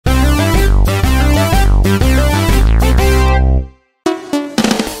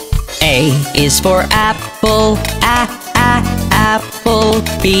A is for apple, apple.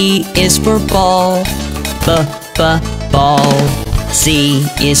 B is for ball, ball. C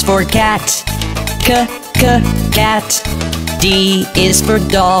is for cat, cat. D is for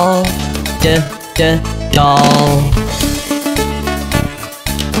doll, doll.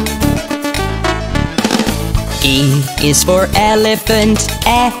 E is for elephant,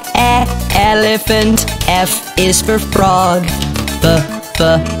 elephant. F is for frog,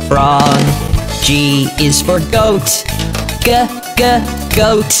 frog. G is for goat,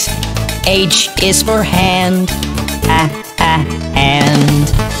 goat. H is for hand,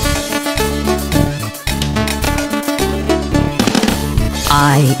 hand.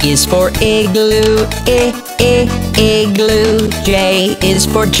 I is for igloo, igloo. J is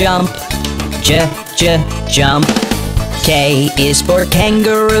for jump, jump. K is for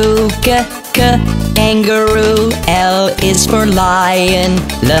kangaroo, kangaroo. L is for lion,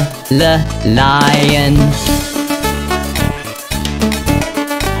 lion.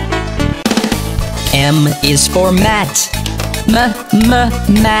 M is for mat,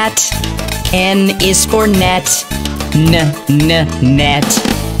 mat. N is for net, net.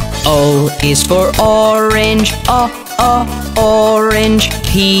 O is for orange, orange.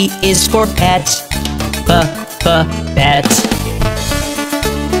 P is for pet, pet.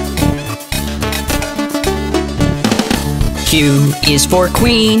 Q is for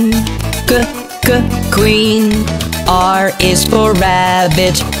queen, queen. R is for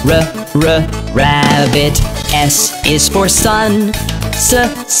rabbit, rabbit. S is for sun,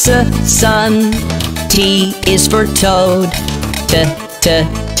 sun. T is for toad,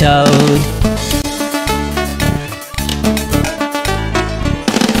 toad.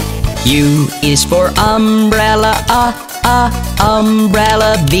 U is for umbrella,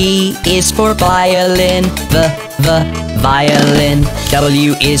 umbrella. V is for violin, violin.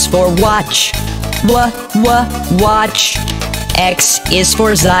 W is for watch, watch. X is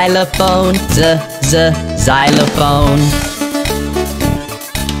for xylophone, xylophone.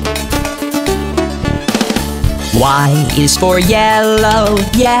 Y is for yellow,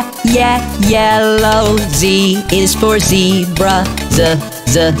 yellow. Z is for zebra,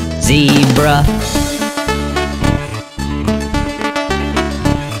 zebra.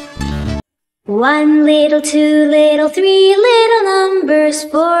 One little, two little, three little numbers,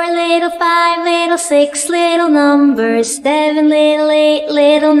 four little, five little, six little numbers, seven little, eight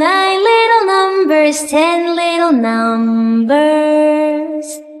little, nine little numbers, 10 little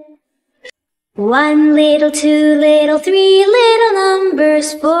numbers. One little, two little, three little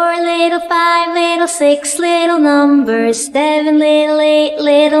numbers, four little, five little, six little numbers, seven little, eight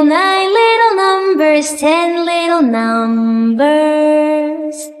little, nine little numbers, 10 little numbers.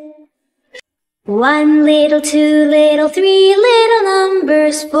 One little, two little, three little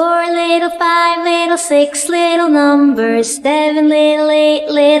numbers, four little, five little, six little numbers, seven little, eight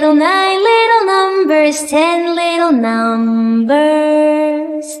little, nine little numbers, 10 little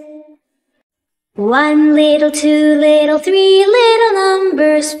numbers. One little, two little, three little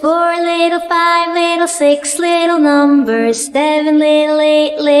numbers, four little, five little, six little numbers, seven little,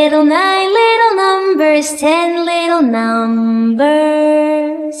 eight little, nine little numbers, 10 little numbers.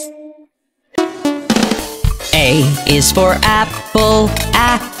 A is for apple,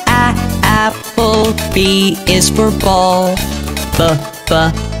 apple. B is for ball,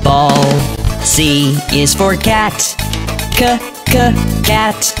 ball. C is for cat,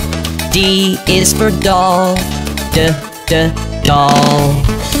 cat. D is for doll, doll.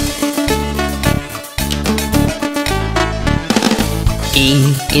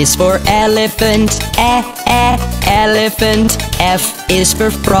 E is for elephant, elephant. F is for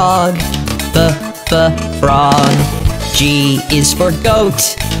frog, frog. G is for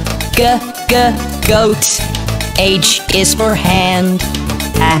goat, goat. H is for hand,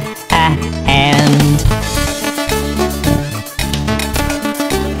 hand.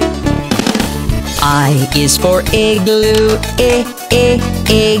 I is for igloo,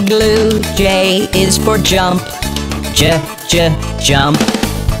 igloo. J is for jump, jump.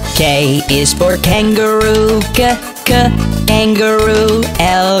 K is for kangaroo, kangaroo.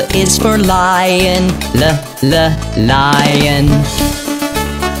 L is for lion, lion.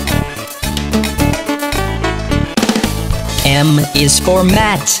 M is for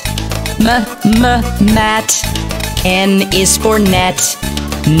mat, mat. N is for net,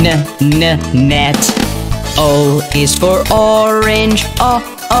 net. O is for orange,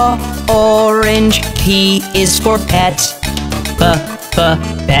 orange. P is for pet,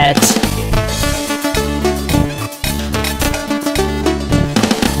 pet.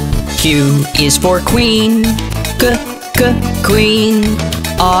 Q is for queen, queen.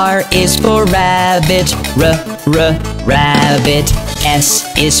 R is for rabbit, rabbit.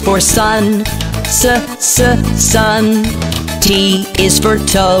 S is for sun, sun. T is for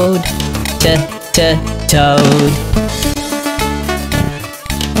toad, toad.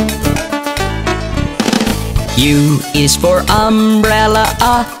 U is for umbrella,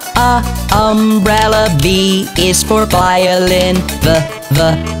 umbrella. V is for violin, the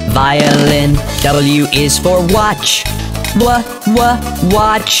violin. W is for watch,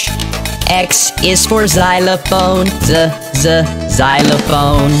 watch. X is for xylophone,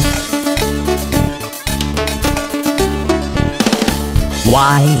 xylophone.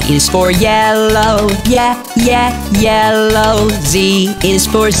 Y is for yellow, yellow. Z is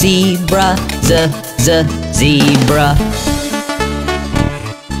for zebra, zebra.